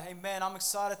Amen. I'm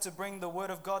excited to bring the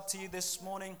Word of God to you this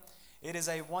morning. It is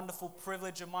a wonderful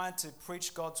privilege of mine to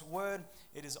preach God's Word.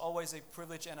 It is always a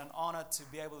privilege and an honor to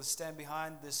be able to stand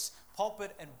behind this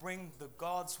pulpit and bring the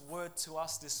God's Word to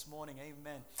us this morning.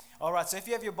 Amen. All right, so if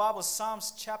you have your Bible,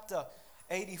 Psalms chapter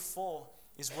 84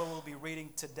 is where we'll be reading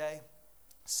today.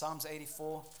 Psalms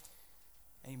 84.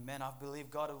 Amen. I believe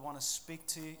God will want to speak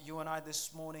to you and I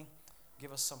this morning,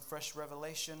 give us some fresh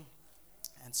revelation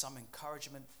and some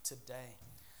encouragement today.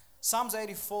 Psalms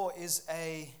 84 is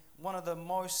one of the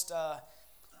most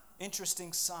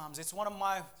interesting psalms. It's one of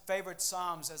my favorite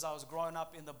psalms as I was growing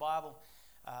up in the Bible.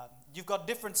 You've got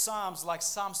different psalms, like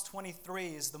Psalms 23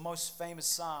 is the most famous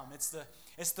psalm.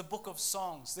 It's the book of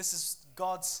songs. This is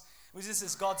God's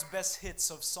best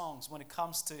hits of songs when it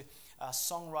comes to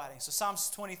songwriting. So Psalms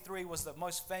 23 was the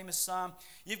most famous psalm.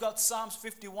 You've got Psalms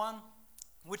 51,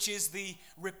 which is the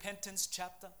repentance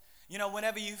chapter. You know,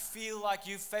 whenever you feel like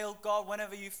you've failed God,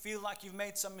 whenever you feel like you've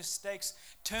made some mistakes,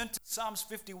 turn to Psalms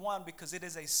 51 because it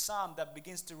is a psalm that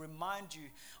begins to remind you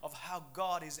of how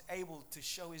God is able to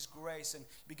show His grace and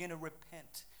begin to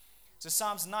repent. So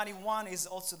Psalms 91 is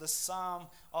also the psalm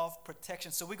of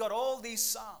protection. So we got all these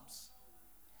psalms.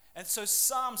 And so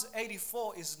Psalms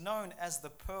 84 is known as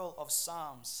the Pearl of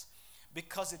Psalms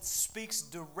because it speaks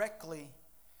directly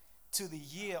to the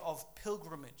year of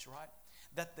pilgrimage, right?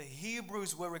 That the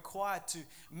Hebrews were required to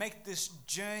make this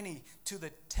journey to the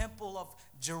temple of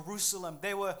Jerusalem.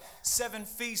 There were 7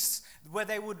 feasts where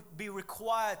they would be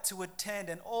required to attend,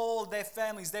 and all their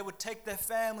families, they would take their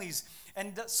families.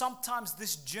 And sometimes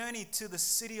this journey to the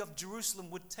city of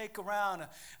Jerusalem would take around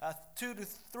 2 to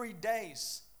 3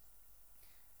 days.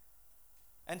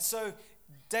 And so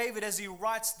David, as he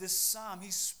writes this psalm,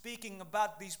 he's speaking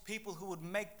about these people who would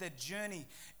make their journey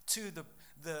to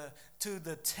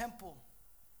the temple.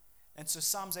 And so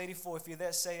Psalms 84, if you're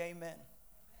there, say amen.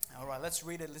 All right, let's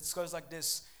read it. It goes like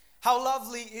this. How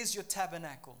lovely is your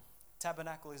tabernacle.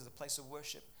 Tabernacle is the place of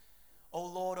worship. O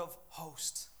Lord of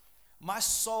hosts, my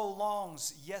soul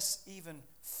longs, yes, even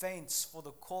faints for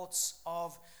the courts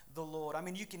of the Lord. I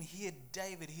mean, you can hear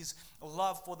David, his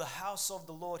love for the house of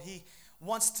the Lord. He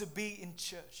wants to be in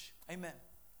church. Amen.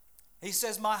 He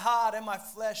says, my heart and my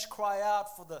flesh cry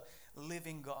out for the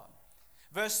living God.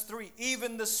 Verse 3,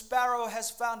 even the sparrow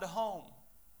has found a home,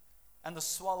 and the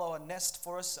swallow a nest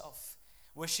for herself,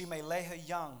 where she may lay her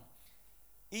young.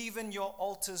 Even your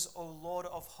altars, O Lord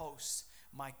of hosts,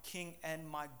 my King and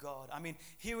my God. I mean,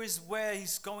 here is where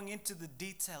he's going into the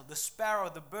detail. The sparrow,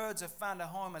 the birds have found a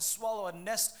home, a swallow a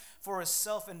nest for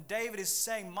herself. And David is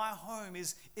saying, my home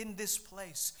is in this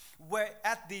place, where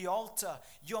at the altar,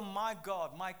 you're my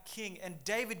God, my King. And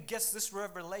David gets this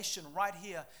revelation right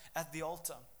here at the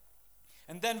altar.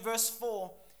 And then verse 4,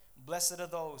 blessed are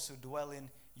those who dwell in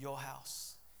your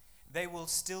house. They will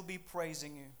still be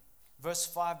praising you. Verse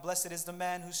 5, blessed is the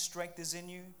man whose strength is in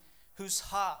you, whose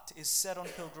heart is set on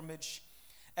pilgrimage,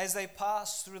 as they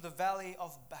pass through the valley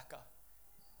of Baca.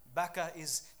 Baca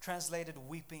is translated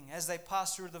weeping. As they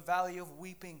pass through the valley of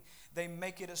weeping, they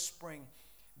make it a spring.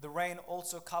 The rain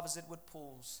also covers it with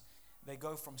pools. They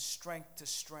go from strength to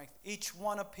strength. Each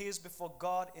one appears before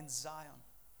God in Zion.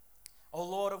 O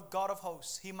Lord of God of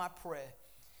hosts, hear my prayer.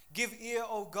 Give ear,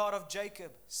 O God of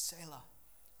Jacob, Selah.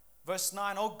 Verse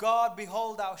 9, O God,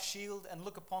 behold our shield and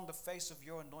look upon the face of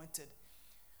your anointed.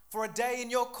 For a day in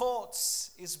your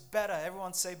courts is better.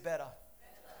 Everyone say better.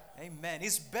 Amen.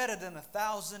 Is better than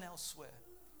 1,000 elsewhere.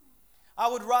 I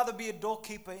would rather be a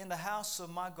doorkeeper in the house of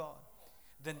my God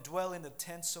than dwell in the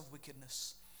tents of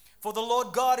wickedness. For the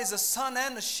Lord God is a sun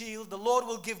and a shield. The Lord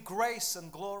will give grace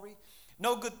and glory.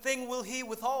 No good thing will He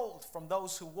withhold from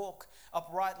those who walk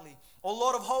uprightly. O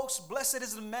Lord of hosts, blessed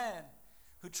is the man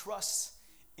who trusts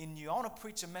in you. I want to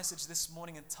preach a message this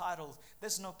morning entitled,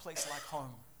 There's No Place Like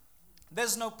Home.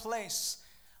 There's no place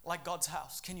like God's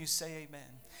house. Can you say amen?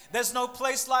 There's no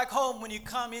place like home when you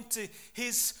come into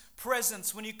His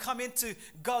presence, when you come into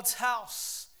God's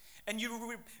house and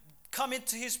you come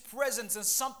into His presence, and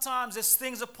sometimes there's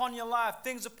things upon your life,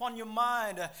 things upon your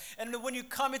mind, and when you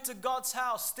come into God's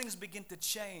house, things begin to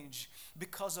change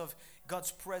because of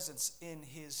God's presence in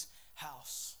His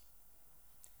house.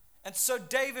 And so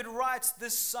David writes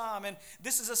this psalm, and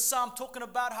this is a psalm talking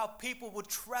about how people would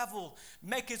travel,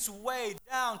 make its way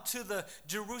down to the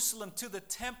Jerusalem, to the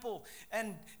temple.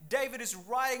 And David is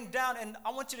writing down, and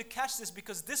I want you to catch this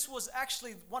because this was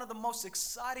actually one of the most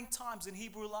exciting times in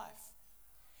Hebrew life.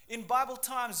 In Bible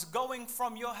times, going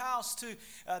from your house to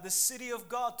the city of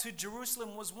God, to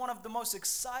Jerusalem, was one of the most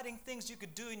exciting things you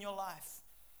could do in your life.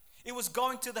 It was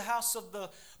going to the house of the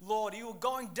Lord. You were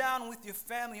going down with your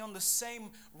family on the same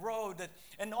road.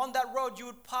 And on that road you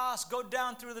would pass, go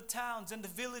down through the towns and the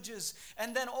villages.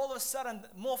 And then all of a sudden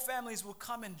more families will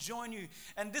come and join you.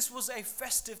 And this was a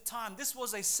festive time. This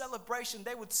was a celebration.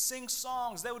 They would sing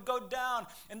songs. They would go down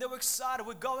and they were excited.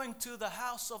 We're going to the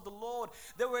house of the Lord.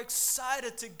 They were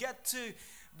excited to get to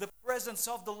the presence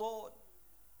of the Lord.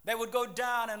 They would go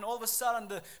down and all of a sudden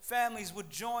the families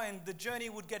would join. The journey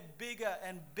would get bigger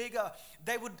and bigger.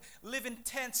 They would live in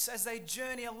tents as they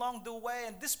journey along the way,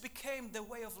 and this became their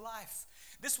way of life.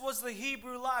 This was the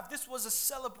Hebrew life. This was a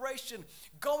celebration,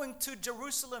 going to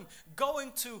Jerusalem,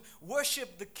 going to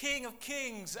worship the King of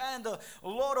Kings and the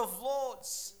Lord of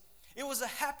Lords. It was a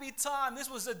happy time. This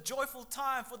was a joyful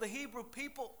time for the Hebrew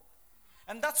people.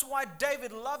 And that's why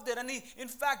David loved it. And in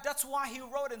fact, that's why he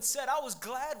wrote and said, I was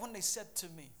glad when they said to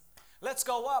me, let's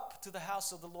go up to the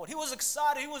house of the Lord. He was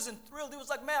excited. He was enthralled. He was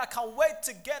like, man, I can't wait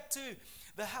to get to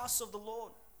the house of the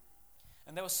Lord.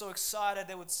 And they were so excited,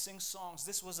 they would sing songs.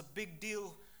 This was a big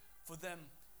deal for them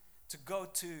to go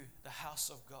to the house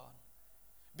of God.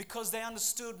 Because they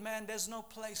understood, man, there's no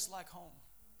place like home.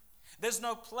 There's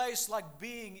no place like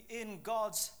being in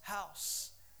God's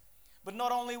house. But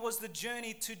not only was the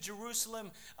journey to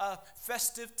Jerusalem a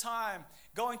festive time,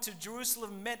 going to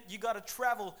Jerusalem meant you got to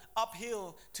travel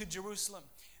uphill to Jerusalem.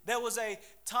 There was a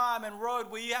time and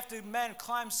road where you have to,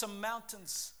 climb some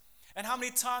mountains. And how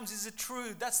many times is it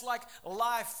true? That's like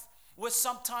life, where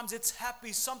sometimes it's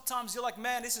happy. Sometimes you're like,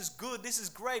 man, this is good. This is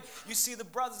great. You see the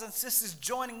brothers and sisters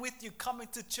joining with you, coming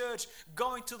to church,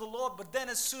 going to the Lord. But then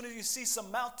as soon as you see some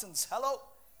mountains,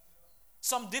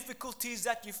 some difficulties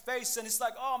that you face, and it's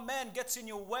like, oh man, gets in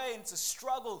your way, and it's a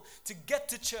struggle to get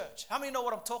to church. How many know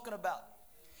what I'm talking about?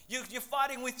 You're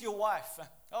fighting with your wife.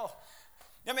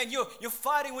 You're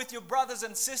fighting with your brothers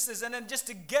and sisters, and then just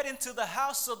to get into the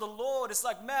house of the Lord, it's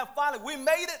like, man, finally, we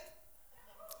made it.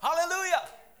 Hallelujah.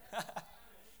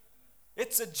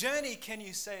 It's a journey. Can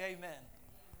you say amen?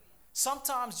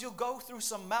 Sometimes you'll go through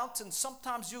some mountains.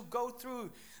 Sometimes you'll go through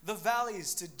the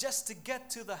valleys to get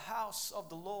to the house of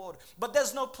the Lord. But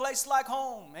there's no place like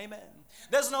home. Amen.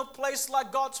 There's no place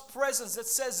like God's presence that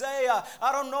says, hey,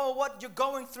 I don't know what you're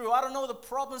going through. I don't know the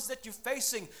problems that you're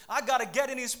facing. I got to get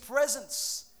in His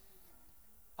presence.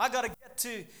 I got to get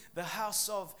to the house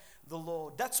of the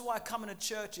Lord. That's why coming to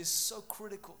church is so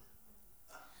critical.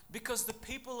 Because the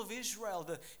people of Israel,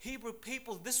 the Hebrew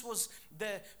people, this was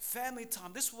their family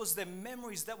time. This was their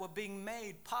memories that were being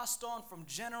made, passed on from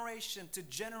generation to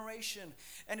generation.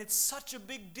 And it's such a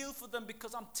big deal for them,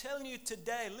 because I'm telling you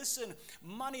today, listen,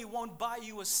 money won't buy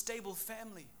you a stable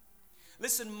family.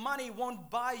 Listen, money won't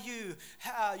buy you,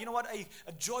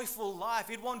 a joyful life.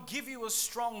 It won't give you a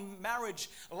strong marriage.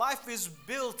 Life is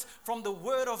built from the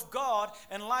Word of God,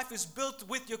 and life is built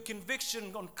with your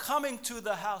conviction on coming to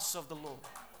the house of the Lord.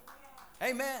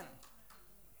 Amen.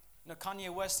 Kanye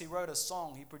West, he wrote a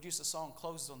song. He produced a song,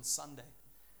 Closed on Sunday.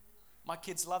 My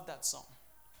kids love that song.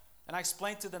 And I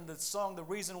explained to them the song, the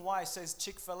reason why it says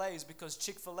Chick-fil-A is because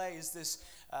Chick-fil-A is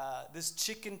this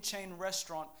chicken chain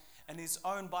restaurant, and is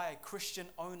owned by a Christian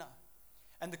owner.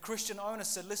 And the Christian owner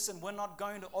said, listen, we're not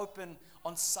going to open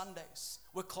on Sundays.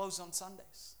 We're closed on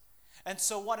Sundays. And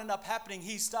so what ended up happening,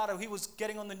 he was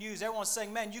getting on the news. Everyone was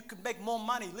saying, man, you could make more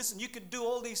money. Listen, you could do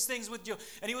all these things with you.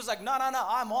 And he was like, no,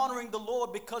 I'm honoring the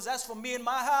Lord, because as for me and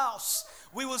my house,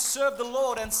 we will serve the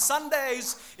Lord. And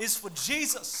Sundays is for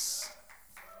Jesus.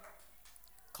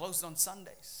 Closed on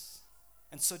Sundays.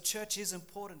 And so church is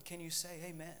important. Can you say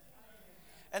amen?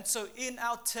 And so in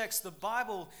our text, the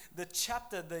Bible, the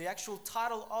chapter, the actual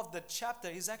title of the chapter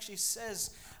is actually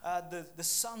says the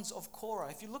sons of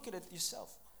Korah. If you look at it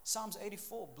yourself. Psalms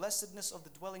 84, blessedness of the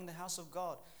dwelling in the house of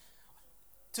God.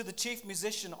 To the chief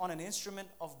musician on an instrument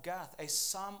of Gath, a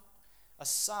psalm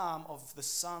of the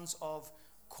sons of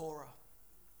Korah.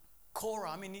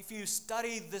 Korah, if you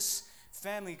study this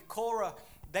family, Korah,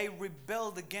 they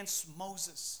rebelled against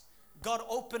Moses. God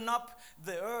opened up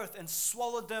the earth and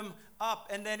swallowed them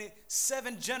up. And then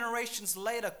 7 generations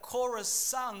later, Korah's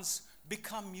sons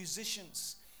become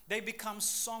musicians. They become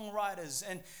songwriters.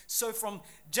 And so from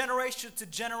generation to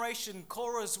generation,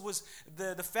 Korah's was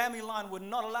the family line were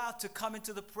not allowed to come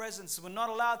into the presence, were not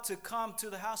allowed to come to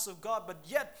the house of God. But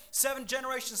yet, 7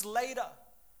 generations later,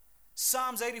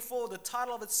 Psalms 84, the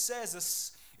title of it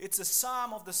says, it's a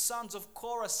psalm of the sons of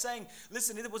Korah saying,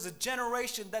 listen, it was a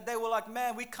generation that they were like,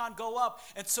 man, we can't go up.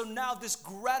 And so now this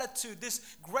gratitude,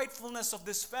 this gratefulness of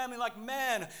this family, like,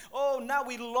 man, now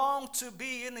we long to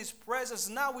be in His presence.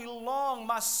 Now we long,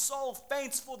 my soul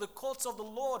faints for the courts of the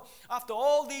Lord. After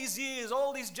all these years,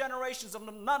 all these generations of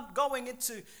not going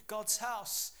into God's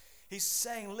house, He's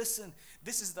saying, listen,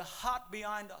 this is the heart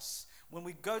behind us when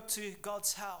we go to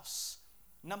God's house.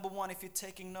 Number one, if you're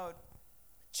taking note,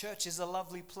 church is a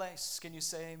lovely place. Can you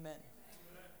say amen?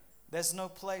 There's no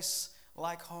place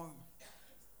like home.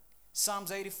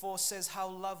 Psalms 84 says, how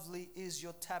lovely is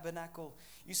your tabernacle.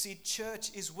 You see,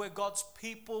 church is where God's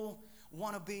people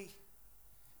want to be.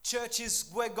 Church is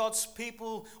where God's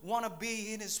people want to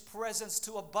be in His presence,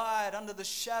 to abide under the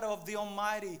shadow of the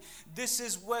Almighty. This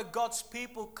is where God's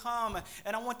people come.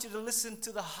 And I want you to listen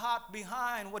to the heart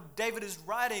behind what David is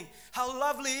writing. How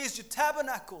lovely is your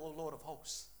tabernacle, O Lord of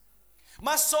hosts.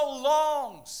 My soul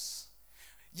longs,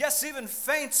 yes, even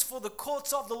faints for the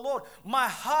courts of the Lord. My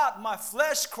heart, my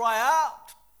flesh cry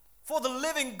out for the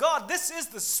living God. This is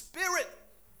the Spirit.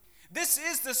 This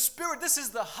is the Spirit. This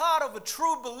is the heart of a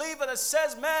true believer that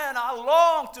says, man, I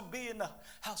long to be in the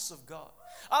house of God.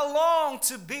 I long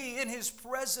to be in His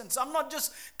presence. I'm not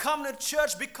just coming to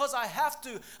church because I have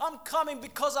to. I'm coming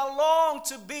because I long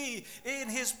to be in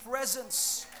His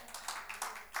presence.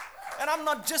 And I'm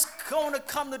not just going to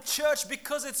come to church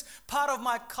because it's part of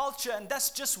my culture and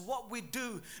that's just what we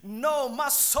do. No, my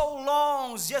soul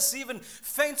longs, yes, even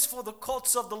faints for the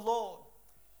courts of the Lord.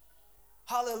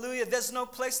 Hallelujah. There's no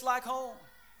place like home.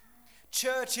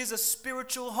 Church is a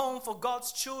spiritual home for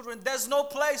God's children. There's no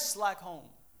place like home.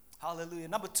 Hallelujah.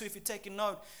 Number two, if you're taking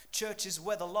note, church is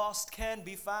where the lost can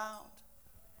be found.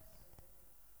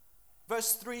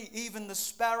 Verse 3, even the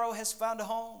sparrow has found a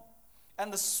home,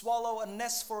 and the swallow a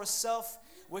nest for herself,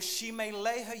 where she may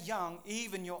lay her young,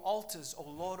 even your altars, O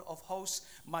Lord of hosts,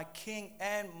 my King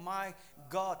and my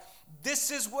God.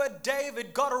 This is where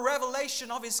David got a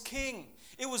revelation of his King.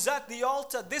 It was at the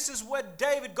altar. This is where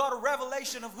David got a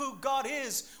revelation of who God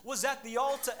is, was at the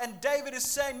altar. And David is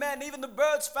saying, man, even the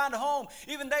birds found a home.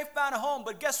 Even they found a home.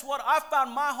 But guess what? I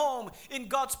found my home in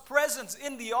God's presence,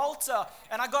 in the altar.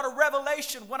 And I got a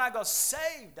revelation when I got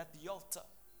saved at the altar.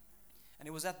 And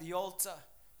it was at the altar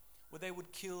where they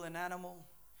would kill an animal.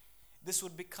 This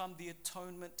would become the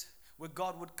atonement, where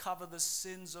God would cover the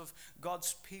sins of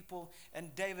God's people.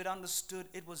 And David understood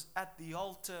it was at the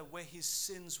altar where his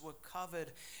sins were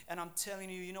covered. And I'm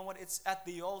telling you, you know what? It's at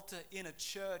the altar in a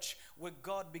church where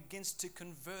God begins to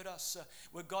convert us,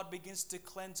 where God begins to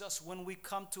cleanse us. When we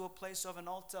come to a place of an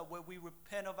altar where we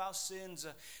repent of our sins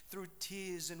through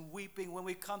tears and weeping, when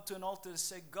we come to an altar to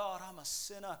say, God, I'm a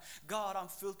sinner. God, I'm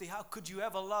filthy. How could you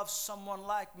ever love someone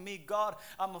like me? God,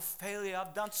 I'm a failure.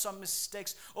 I've done some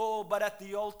mistakes. Oh, but at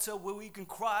the altar where we can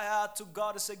cry out to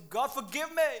God and say, God, forgive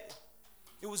me.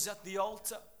 It was at the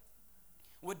altar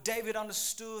where David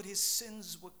understood his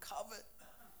sins were covered.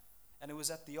 And it was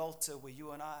at the altar where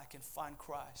you and I can find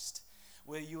Christ,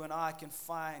 where you and I can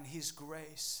find His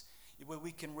grace, where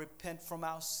we can repent from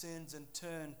our sins and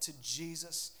turn to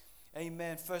Jesus.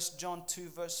 Amen. 1 John 2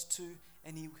 verse 2,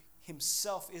 and He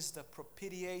Himself is the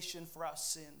propitiation for our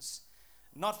sins.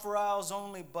 Not for ours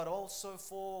only, but also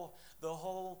for the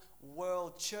whole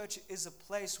world. Church is a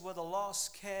place where the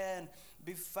lost can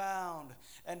be found.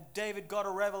 And David got a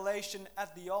revelation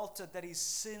at the altar that his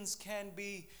sins can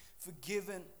be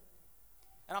forgiven.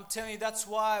 And I'm telling you, that's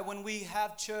why when we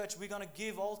have church, we're going to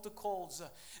give altar calls.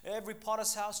 Every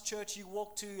Potter's House church you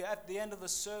walk to, at the end of the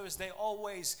service, they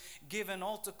always give an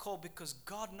altar call, because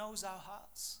God knows our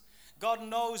hearts. God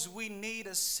knows we need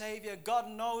a Savior. God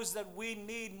knows that we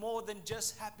need more than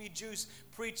just happy juice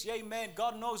preach. Amen.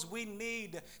 God knows we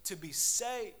need to be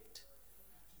saved.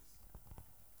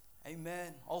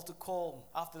 Amen. Altar call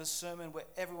after the sermon where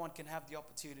everyone can have the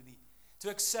opportunity to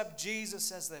accept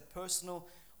Jesus as their personal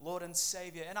Lord and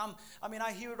Savior. And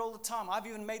I hear it all the time. I've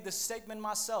even made the statement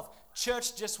myself.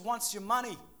 Church just wants your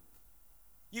money.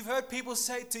 You've heard people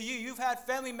say to you, you've had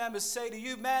family members say to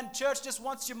you, man, church just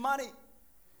wants your money.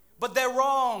 But they're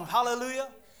wrong. Hallelujah.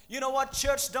 You know what?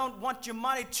 Church don't want your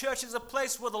money. Church is a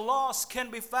place where the lost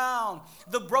can be found.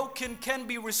 The broken can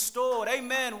be restored.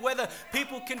 Amen. Whether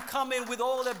people can come in with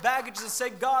all their baggage and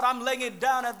say, God, I'm laying it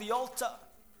down at the altar.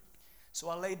 So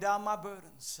I lay down my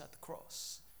burdens at the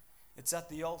cross. It's at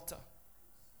the altar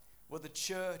where the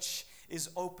church is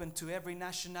open to every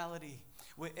nationality,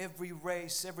 where every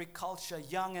race, every culture,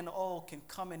 young and old, can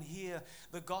come and hear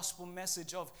the gospel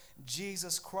message of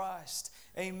Jesus Christ.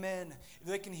 Amen.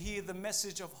 They can hear the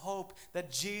message of hope that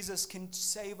Jesus can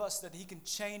save us, that He can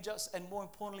change us, and more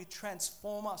importantly,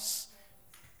 transform us.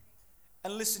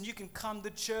 And listen, you can come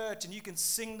to church and you can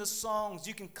sing the songs.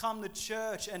 You can come to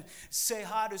church and say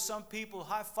hi to some people,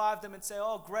 high five them and say,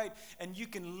 oh, great. And you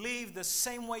can leave the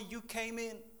same way you came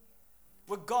in,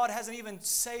 where God hasn't even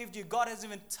saved you. God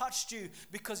hasn't even touched you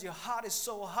because your heart is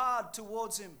so hard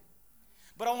towards Him.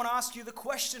 But I want to ask you the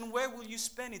question, where will you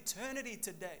spend eternity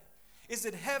today? Is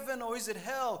it heaven or is it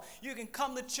hell? You can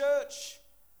come to church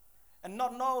and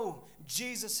not know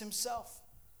Jesus himself.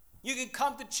 You can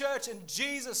come to church and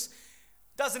Jesus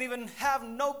doesn't even have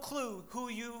no clue who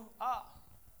you are.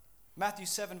 Matthew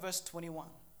 7 verse 21.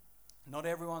 Not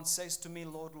everyone says to me,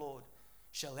 Lord, Lord,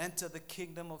 shall enter the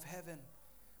kingdom of heaven,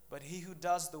 but he who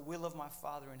does the will of my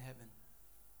Father in heaven.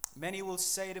 Many will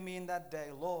say to me in that day,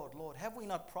 Lord, Lord, have we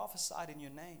not prophesied in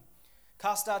your name,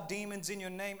 cast out demons in your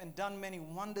name, and done many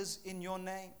wonders in your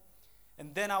name?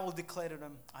 And then I will declare to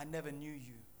them, I never knew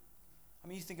you. I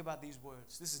mean, you think about these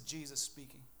words. This is Jesus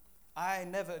speaking. I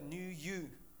never knew you.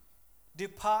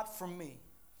 Depart from me,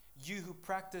 you who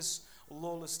practice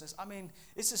lawlessness. I mean,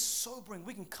 it's just sobering.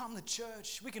 We can come to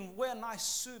church. We can wear a nice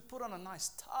suit, put on a nice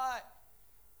tie.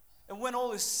 And when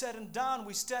all is said and done,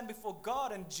 we stand before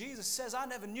God and Jesus says, I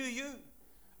never knew you.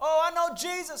 Oh, I know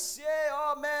Jesus. Yeah,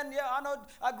 oh man, yeah, I know.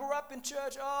 I grew up in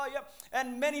church. Oh, yeah.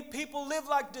 And many people live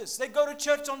like this. They go to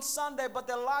church on Sunday, but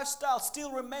their lifestyle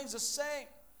still remains the same.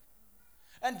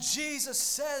 And Jesus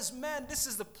says, man, this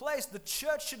is the place. The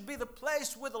church should be the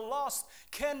place where the lost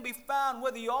can be found,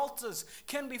 where the altars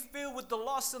can be filled with the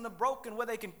lost and the broken, where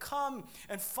they can come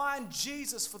and find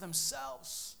Jesus for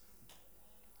themselves.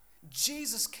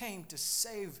 Jesus came to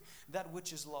save that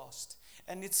which is lost.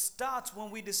 And it starts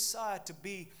when we decide to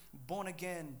be born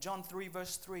again. John 3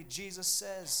 verse 3, Jesus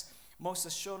says, most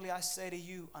assuredly I say to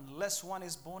you, unless one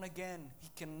is born again,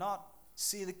 he cannot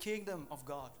see the kingdom of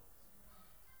God.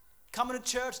 Coming to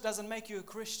church doesn't make you a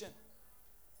Christian.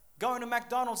 Going to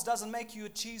McDonald's doesn't make you a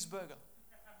cheeseburger.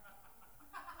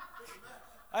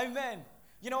 Amen.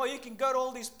 You know, you can go to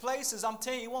all these places, I'm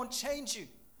telling you, it won't change you.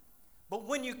 But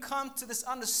when you come to this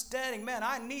understanding, man,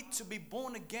 I need to be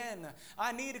born again.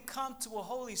 I need to come to a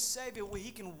holy Savior where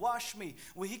he can wash me,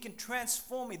 where he can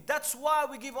transform me. That's why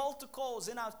we give altar calls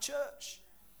in our church.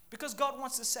 Because God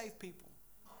wants to save people.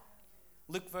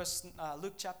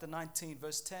 Luke chapter 19,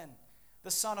 verse 10.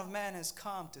 The Son of Man has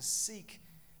come to seek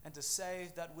and to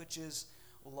save that which is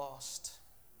lost.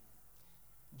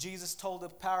 Jesus told a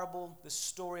parable, the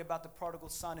story about the prodigal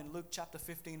son in Luke chapter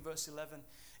 15 verse 11.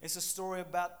 It's a story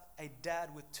about a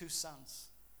dad with two sons.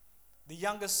 The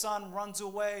younger son runs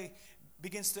away,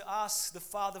 begins to ask the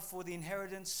father for the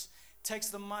inheritance, takes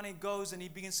the money, goes and he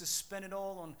begins to spend it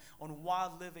all on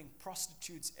wild living,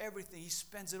 prostitutes, everything. He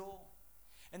spends it all.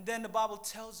 And then the Bible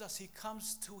tells us he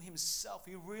comes to himself.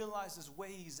 He realizes where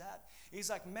he's at. He's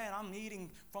like, man, I'm eating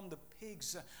from the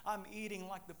pigs. I'm eating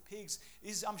like the pigs.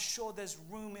 I'm sure there's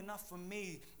room enough for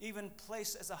me, even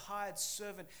placed as a hired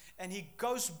servant. And he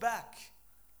goes back.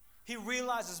 He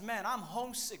realizes, man, I'm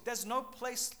homesick. There's no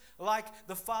place like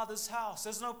the Father's house.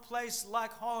 There's no place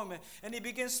like home. And he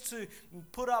begins to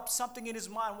put up something in his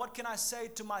mind. What can I say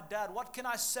to my dad? What can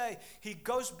I say? He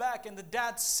goes back and the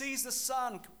dad sees the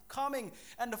son coming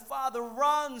and the father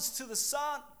runs to the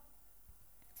son,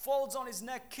 falls on his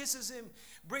neck, kisses him,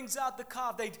 brings out the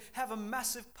calf. They have a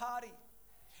massive party.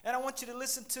 And I want you to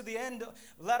listen to the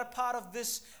latter part of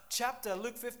this chapter,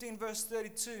 Luke 15 verse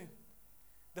 32.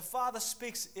 The father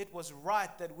speaks, it was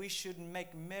right that we should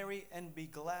make merry and be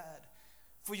glad.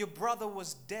 For your brother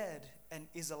was dead and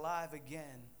is alive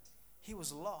again. He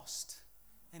was lost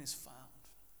and is found.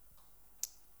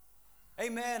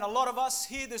 Amen. A lot of us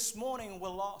here this morning were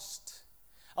lost.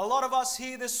 A lot of us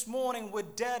here this morning were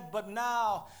dead, but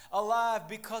now alive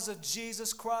because of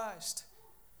Jesus Christ.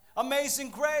 Amazing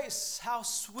grace, how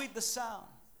sweet the sound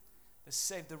that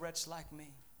saved a wretch like me.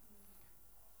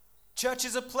 Church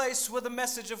is a place where the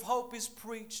message of hope is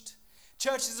preached.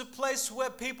 Church is a place where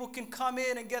people can come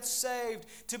in and get saved,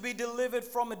 to be delivered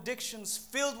from addictions,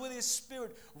 filled with His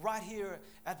Spirit right here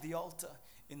at the altar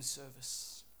in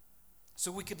service.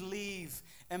 So we could live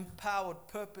empowered,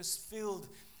 purpose-filled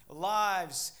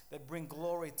lives that bring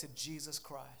glory to Jesus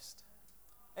Christ.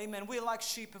 Amen. We like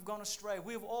sheep have gone astray.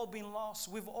 We've all been lost.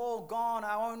 We've all gone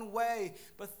our own way.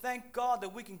 But thank God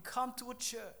that we can come to a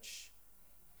church,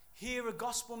 hear a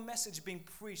gospel message being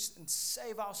preached, and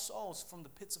save our souls from the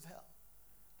pits of hell.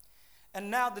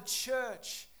 And now the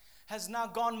church has now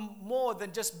gone more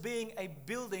than just being a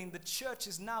building. The church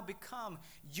has now become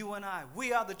you and I.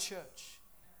 We are the church.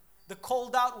 The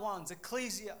called out ones,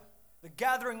 ecclesia, the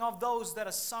gathering of those that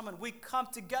are summoned. We come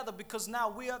together because now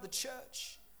we are the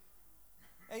church.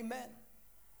 Amen.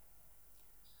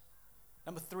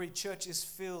 Number 3, church is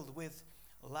filled with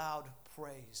loud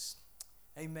praise.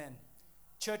 Amen.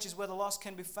 Church is where the lost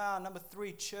can be found. Number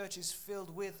 3, church is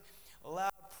filled with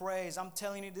loud praise. I'm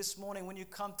telling you this morning, when you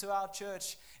come to our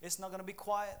church, it's not going to be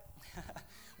quiet.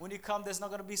 When you come, there's not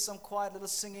going to be some quiet little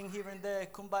singing here and there.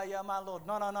 Kumbaya, my Lord.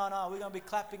 No. We're going to be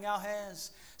clapping our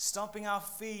hands, stomping our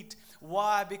feet.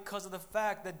 Why? Because of the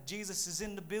fact that Jesus is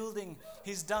in the building.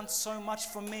 He's done so much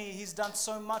for me. He's done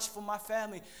so much for my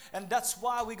family. And that's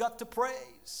why we got to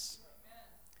praise.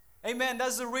 Amen.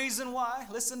 There's a reason why.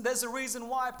 Listen, there's a reason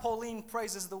why Pauline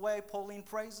praises the way Pauline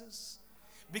praises.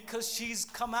 Because she's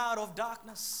come out of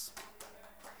darkness.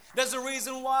 There's a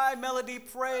reason why Melody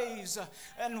prays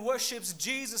and worships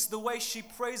Jesus the way she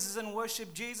praises and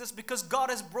worships Jesus, because God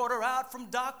has brought her out from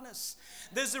darkness.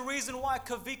 There's a reason why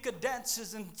Kavika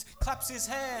dances and claps his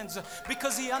hands,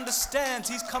 because he understands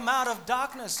he's come out of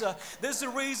darkness. There's a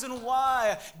reason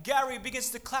why Gary begins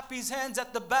to clap his hands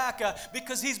at the back,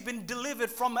 because he's been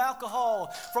delivered from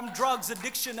alcohol, from drugs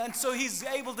addiction, and so he's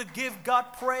able to give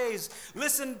God praise.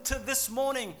 Listen to this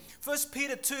morning, 1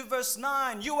 Peter 2 verse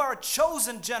 9, you are a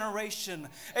chosen generation,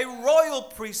 a royal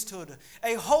priesthood,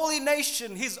 a holy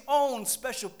nation, his own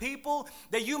special people,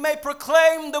 that you may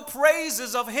proclaim the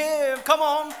praises of him, come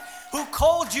on, who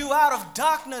called you out of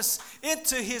darkness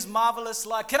into his marvelous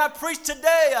light. Can I preach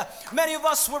today? Many of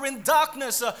us were in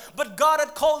darkness, but God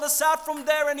had called us out from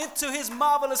there and into his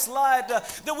marvelous light.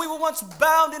 That we were once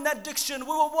bound in addiction.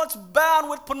 We were once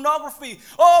bound with pornography.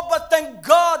 Oh, but thank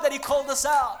God that he called us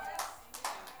out.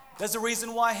 There's a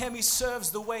reason why Hemi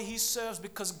serves the way he serves,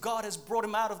 because God has brought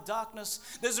him out of darkness.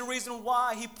 There's a reason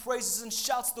why he praises and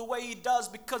shouts the way he does,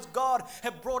 because God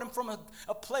had brought him from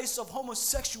a place of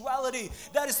homosexuality.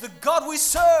 That is the God we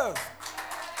serve.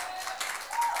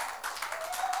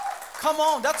 Come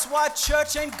on, that's why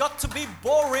church ain't got to be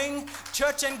boring.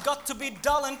 Church ain't got to be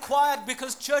dull and quiet,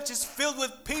 because church is filled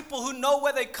with people who know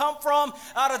where they come from,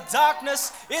 out of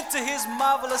darkness into his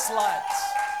marvelous light.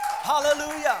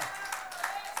 Hallelujah.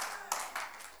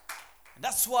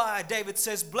 That's why David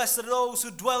says, blessed are those who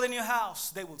dwell in your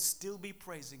house. They will still be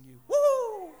praising you. Woo!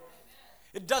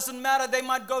 It doesn't matter. They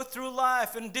might go through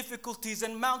life and difficulties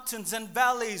and mountains and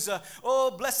valleys. Oh,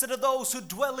 blessed are those who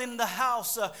dwell in the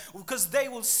house, because they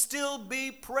will still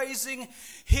be praising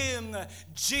him.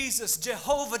 Jesus,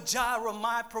 Jehovah Jireh,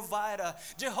 my provider.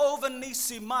 Jehovah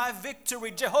Nissi, my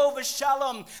victory. Jehovah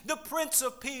Shalom, the Prince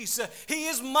of Peace. He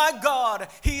is my God.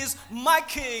 He is my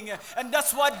King. And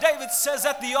that's why David says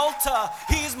at the altar,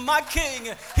 he is my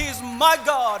King. He is my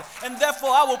God. And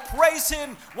therefore I will praise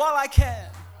him while I can.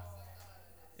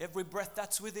 Every breath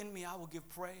that's within me, I will give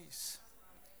praise.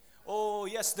 Oh,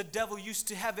 yes, the devil used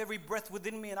to have every breath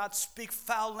within me, and I'd speak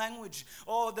foul language.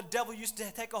 Oh, the devil used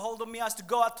to take a hold of me. I used to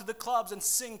go out to the clubs and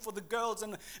sing for the girls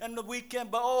and the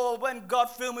weekend. But oh, when God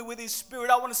filled me with his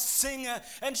spirit, I want to sing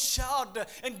and shout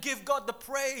and give God the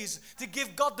praise, to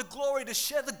give God the glory, to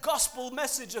share the gospel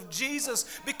message of Jesus,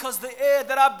 because the air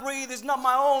that I breathe is not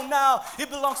my own now.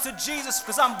 It belongs to Jesus,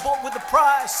 because I'm bought with a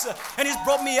price, and he's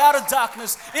brought me out of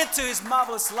darkness into his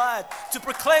marvelous light to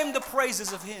proclaim the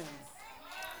praises of him.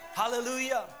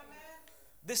 Hallelujah.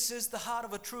 This is the heart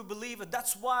of a true believer.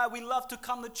 That's why we love to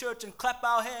come to church and clap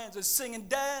our hands and sing and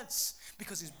dance,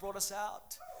 because he's brought us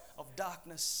out of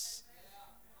darkness.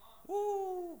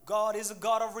 Woo. God is a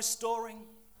God of restoring.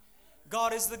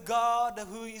 God is the God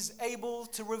who is able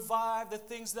to revive the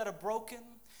things that are broken.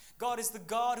 God is the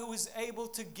God who is able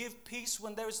to give peace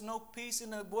when there is no peace,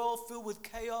 in a world filled with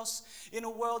chaos, in a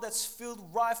world that's filled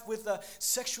rife with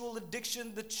sexual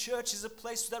addiction. The church is a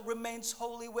place that remains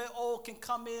holy, where all can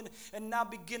come in and now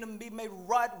begin to be made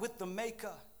right with the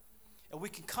Maker. And we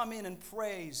can come in and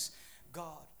praise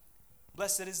God.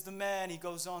 Blessed is the man, he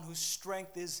goes on, whose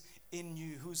strength is in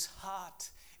you, whose heart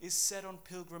is set on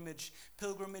pilgrimage.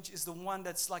 Pilgrimage is the one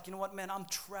that's like, you know what, man, I'm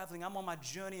traveling. I'm on my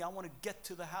journey. I want to get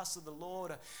to the house of the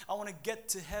Lord. I want to get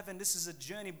to heaven. This is a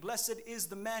journey. Blessed is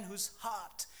the man whose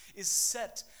heart is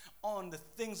set on the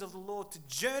things of the Lord, to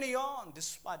journey on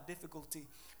despite difficulty.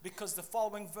 Because the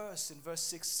following verse, in verse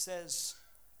 6, says,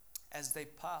 as they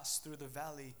pass through the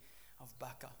valley of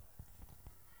Baca.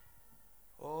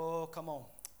 Oh, come on.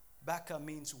 Baca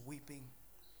means weeping.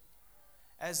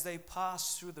 As they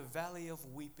pass through the valley of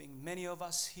weeping, many of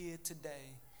us here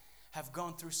today have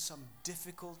gone through some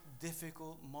difficult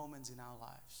moments in our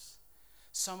lives.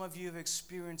 Some of you have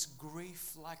experienced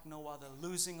grief like no other,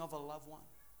 losing of a loved one.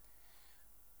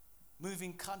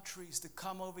 moving countries to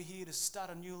come over here to start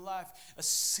a new life, a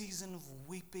season of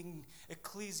weeping.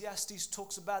 Ecclesiastes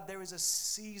talks about there is a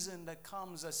season that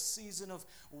comes, a season of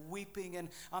weeping. And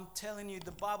I'm telling you,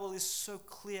 the Bible is so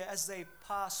clear. As they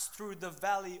pass through the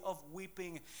valley of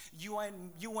weeping, you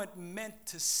weren't meant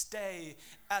to stay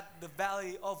at the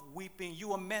valley of weeping. You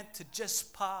were meant to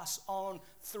just pass on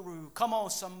through. Come on,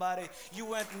 somebody. You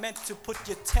weren't meant to put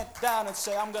your tent down and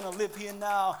say, I'm going to live here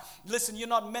now. Listen, you're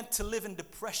not meant to live in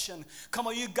depression. Come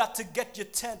on, you got to get your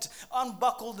tent,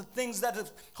 unbuckle the things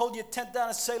that hold your tent down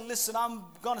and say, listen, I'm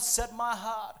going to set my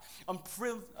heart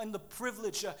on the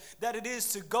privilege that it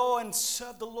is to go and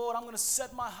serve the Lord. I'm going to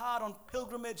set my heart on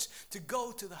pilgrimage to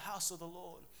go to the house of the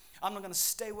Lord. I'm not going to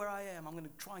stay where I am. I'm going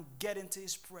to try and get into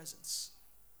His presence.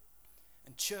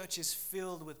 And church is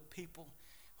filled with people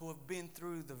who have been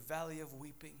through the valley of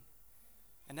weeping.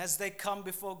 And as they come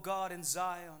before God in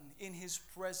Zion, in His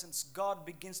presence, God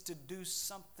begins to do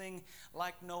something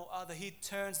like no other. He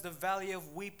turns the valley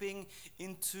of weeping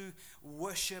into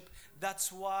worship.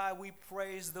 That's why we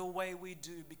praise the way we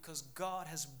do, because God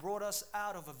has brought us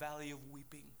out of a valley of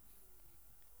weeping.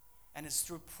 And it's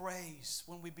through praise,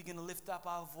 when we begin to lift up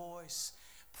our voice,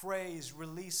 praise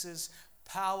releases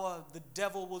power. The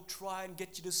devil will try and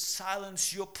get you to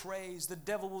silence your praise. The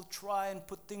devil will try and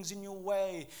put things in your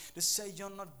way to say you're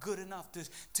not good enough,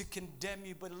 to condemn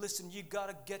you. But listen, you got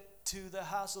to get to the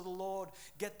house of the Lord,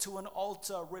 get to an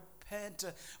altar, repent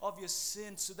of your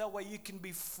sins, so that way you can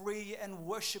be free and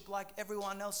worship like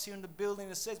everyone else here in the building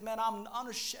that says, man, I'm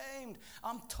unashamed.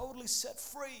 I'm totally set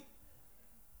free.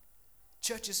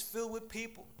 Church is filled with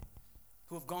people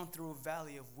who have gone through a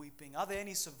valley of weeping. Are there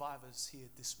any survivors here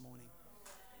this morning?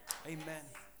 Amen.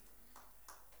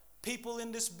 People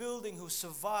in this building who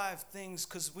survived things,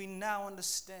 because we now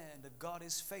understand that God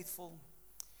is faithful,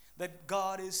 that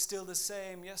God is still the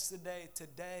same yesterday,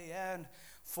 today, and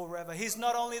forever. He's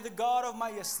not only the God of my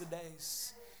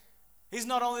yesterdays. He's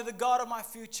not only the God of my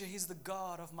future. He's the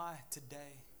God of my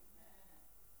today.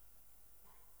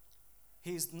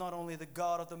 He's not only the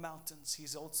God of the mountains.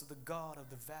 He's also the God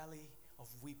of the valley of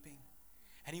weeping.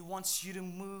 And He wants you to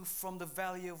move from the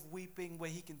valley of weeping, where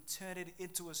He can turn it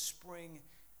into a spring.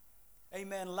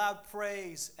 Amen. Loud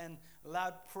praise and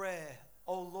loud prayer.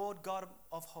 O Lord God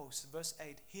of hosts, verse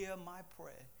 8, hear my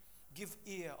prayer. Give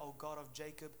ear, O God of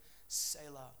Jacob,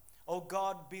 Selah. O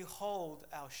God, behold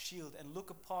our shield and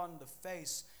look upon the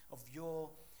face of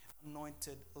your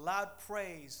anointed. Loud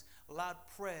praise, loud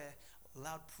prayer,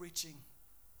 loud preaching.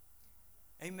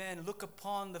 Amen. Look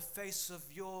upon the face of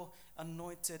your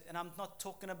anointed. And I'm not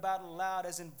talking about loud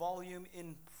as in volume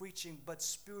in preaching, but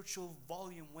spiritual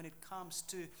volume when it comes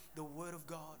to the Word of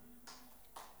God.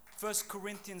 1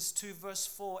 Corinthians 2 verse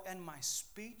 4, and my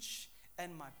speech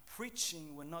and my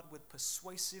preaching were not with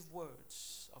persuasive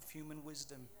words of human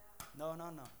wisdom. No.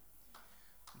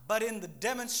 But in the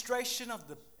demonstration of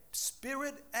the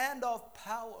Spirit and of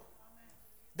power,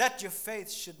 that your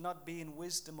faith should not be in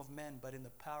wisdom of men, but in the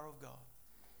power of God.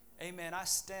 Amen. I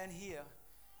stand here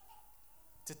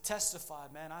to testify,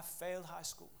 man. I failed high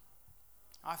school.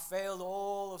 I failed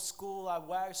all of school. I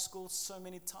wagged school so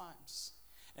many times.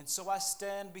 And so I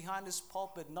stand behind this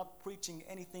pulpit not preaching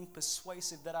anything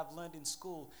persuasive that I've learned in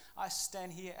school. I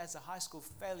stand here as a high school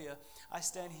failure. I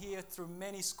stand here through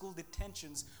many school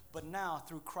detentions, but now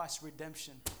through Christ's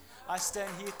redemption. I stand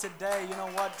here today, you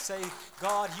know what, say,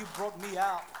 God, you brought me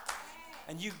out.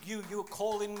 And you're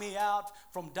calling me out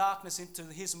from darkness into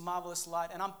His marvelous light.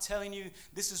 And I'm telling you,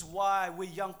 this is why we're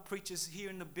young preachers here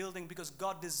in the building, because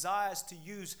God desires to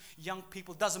use young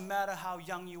people. Doesn't matter how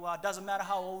young you are. Doesn't matter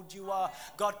how old you are.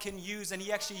 God can use, and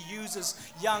He actually uses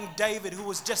young David, who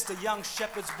was just a young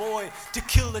shepherd's boy, to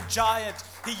kill the giant.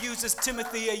 He uses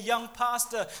Timothy, a young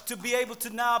pastor, to be able to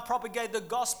now propagate the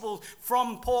gospel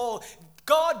from Paul.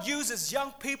 God uses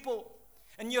young people.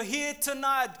 And you're here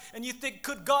tonight and you think,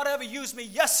 could God ever use me?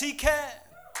 Yes, He can.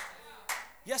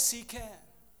 Yes, He can.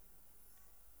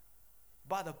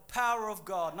 By the power of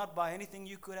God, not by anything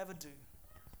you could ever do.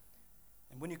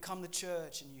 And when you come to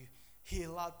church and you hear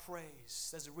loud praise,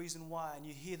 there's a reason why. And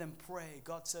you hear them pray.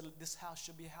 God said this house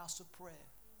should be a house of prayer.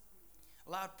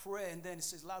 Loud prayer, and then it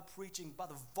says loud preaching by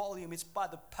the volume. It's by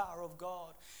the power of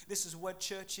God. This is what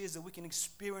church is, that we can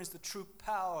experience the true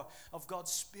power of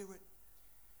God's Spirit.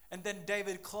 And then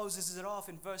David closes it off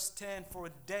in verse 10, for a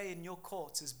day in your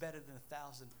courts is better than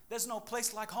 1,000. There's no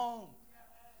place like home.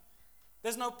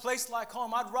 There's no place like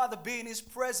home. I'd rather be in His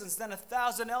presence than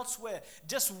 1,000 elsewhere.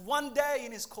 Just one day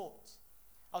in His courts.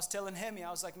 I was telling Hemi, I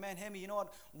was like, man, Hemi, you know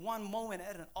what? One moment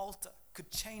at an altar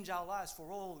could change our lives for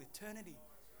all eternity.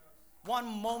 One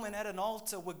moment at an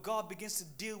altar where God begins to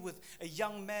deal with a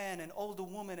young man, an older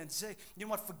woman, and say, you know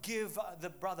what, forgive the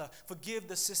brother, forgive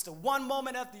the sister. One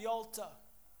moment at the altar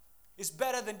is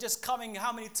better than just coming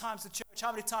how many times to church,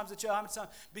 how many times to church, how many times.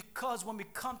 Because when we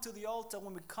come to the altar,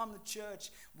 when we come to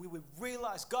church, we will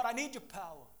realize, God, I need your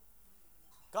power.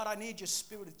 God, I need your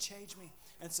spirit to change me.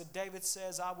 And so David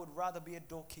says, I would rather be a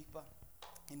doorkeeper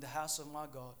in the house of my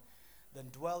God than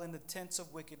dwell in the tents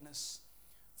of wickedness.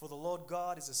 For the Lord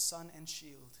God is a sun and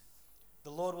shield.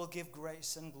 The Lord will give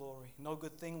grace and glory. No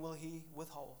good thing will he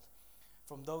withhold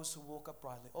from those who walk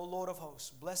uprightly. O Lord of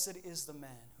hosts, blessed is the man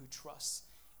who trusts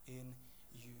in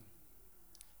you.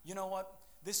 You know what?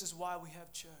 This is why we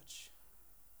have church.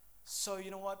 So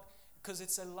you know what? Because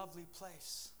it's a lovely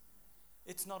place.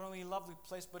 It's not only a lovely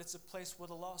place, but it's a place where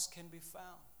the lost can be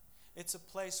found. It's a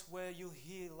place where you'll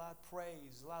hear loud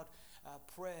praise, loud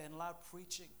prayer, and loud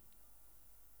preaching.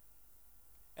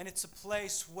 And it's a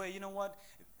place where, you know what?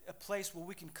 A place where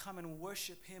we can come and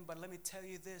worship him. But let me tell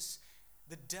you this,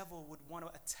 the devil would want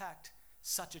to attack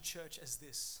such a church as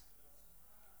this.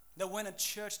 That when a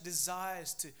church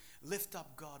desires to lift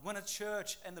up God, when a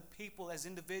church and the people as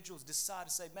individuals decide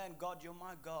to say, man, God, you're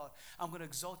my God. I'm going to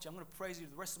exalt you. I'm going to praise you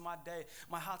the rest of my day.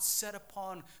 My heart's set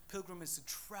upon pilgrimage to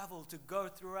travel, to go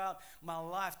throughout my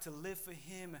life, to live for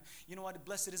him. You know what?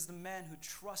 Blessed is the man who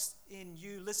trusts in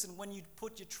you. Listen, when you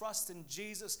put your trust in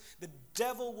Jesus, the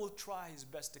devil will try his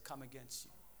best to come against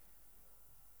you.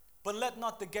 But let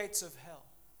not the gates of hell.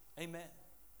 Amen.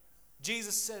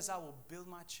 Jesus says, I will build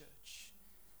my church,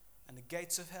 and the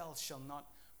gates of hell shall not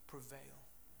prevail.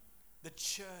 The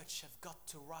church have got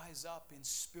to rise up in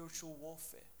spiritual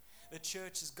warfare. The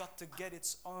church has got to get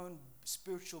its own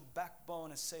spiritual backbone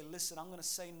and say, listen, I'm going to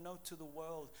say no to the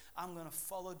world. I'm going to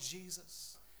follow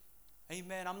Jesus.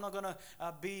 Amen. I'm not going to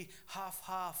be half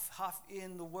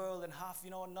in the world and half,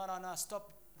 no.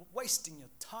 Stop wasting your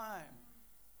time.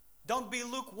 Don't be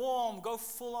lukewarm. Go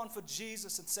full on for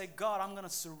Jesus and say, God, I'm going to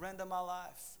surrender my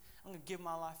life. I'm going to give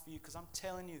my life for you, because I'm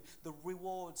telling you, the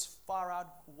rewards far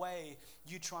outweigh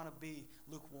you trying to be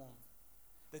lukewarm.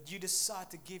 That you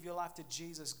decide to give your life to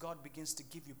Jesus, God begins to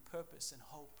give you purpose and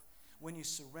hope when you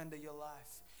surrender your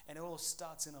life. And it all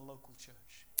starts in a local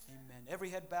church. Amen. Every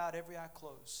head bowed, every eye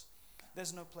closed.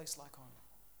 There's no place like home.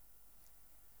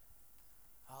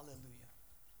 Hallelujah.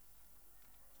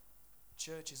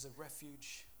 Church is a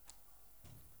refuge.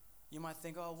 You might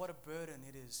think, oh, what a burden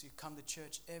it is. You come to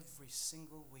church every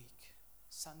single week.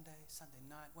 Sunday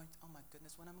night. Oh my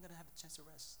goodness, when am I going to have a chance to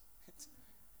rest?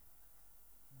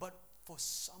 But for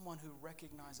someone who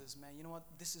recognizes, man, you know what?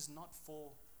 This is not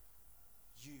for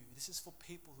you. This is for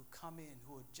people who come in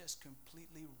who are just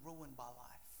completely ruined by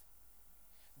life.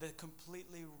 They're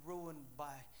completely ruined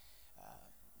by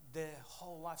their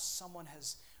whole life. Someone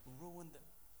has ruined them.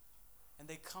 And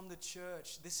they come to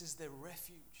church. This is their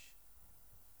refuge.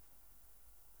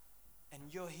 And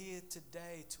you're here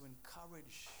today to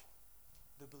encourage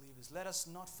the believers. Let us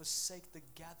not forsake the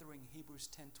gathering, Hebrews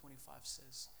 10:25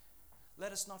 says.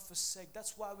 Let us not forsake.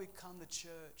 That's why we come to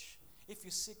church. If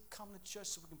you're sick, come to church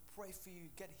so we can pray for you,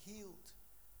 get healed.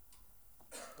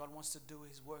 God wants to do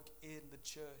his work in the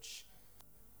church.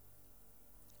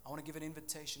 I want to give an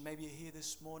invitation. Maybe you're here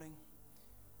this morning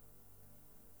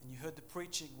and you heard the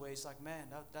preaching where he's like, man,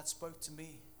 that spoke to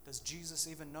me. Does Jesus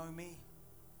even know me?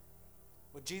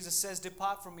 But Jesus says,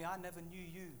 depart from me, I never knew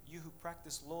you, you who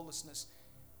practice lawlessness.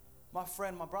 My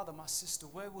friend, my brother, my sister,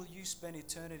 where will you spend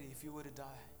eternity if you were to die?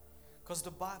 Because the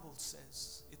Bible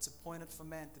says it's appointed for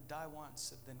man to die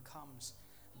once, and then comes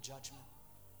judgment.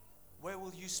 Where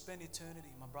will you spend eternity,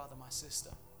 my brother, my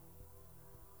sister?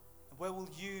 And where will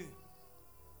you,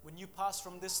 when you pass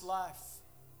from this life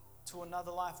to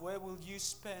another life, where will you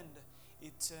spend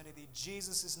eternity?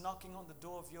 Jesus is knocking on the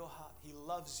door of your heart. He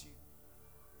loves you.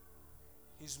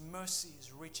 His mercy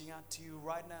is reaching out to you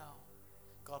right now.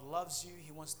 God loves you.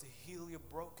 He wants to heal your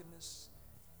brokenness.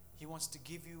 He wants to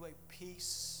give you a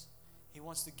peace. He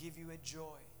wants to give you a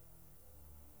joy.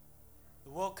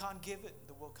 The world can't give it.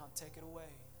 The world can't take it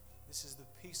away. This is the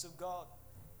peace of God.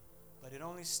 But it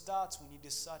only starts when you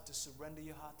decide to surrender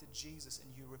your heart to Jesus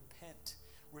and you repent.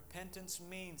 Repentance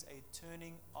means a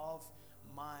turning of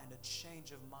mind, a change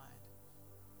of mind.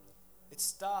 It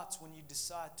starts when you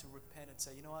decide to repent and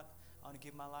say, you know what? I want to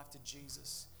give my life to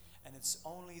Jesus. And it's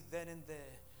only then and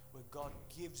there where God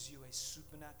gives you a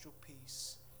supernatural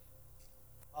peace.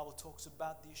 The Bible talks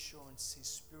about the assurance. His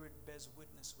Spirit bears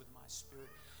witness with my spirit.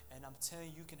 And I'm telling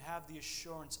you, you can have the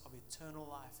assurance of eternal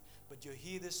life. But you're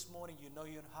here this morning, you know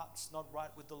your heart's not right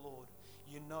with the Lord.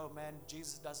 You know, man,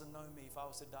 Jesus doesn't know me if I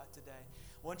was to die today.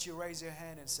 Won't you raise your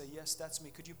hand and say, yes, that's me.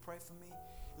 Could you pray for me?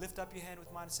 Lift up your hand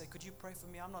with mine and say, could you pray for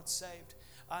me? I'm not saved.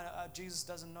 Jesus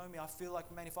doesn't know me. I feel like,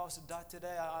 man, if I was to die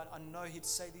today, I know He'd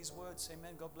say these words.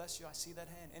 Amen. God bless you. I see that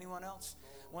hand. Anyone else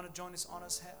want to join this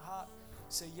honest heart?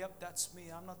 Say, yep, that's me.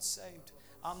 I'm not saved.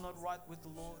 I'm not right with the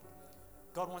Lord.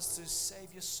 God wants to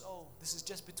save your soul. This is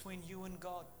just between you and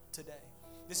God today.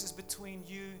 This is between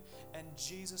you and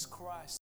Jesus Christ.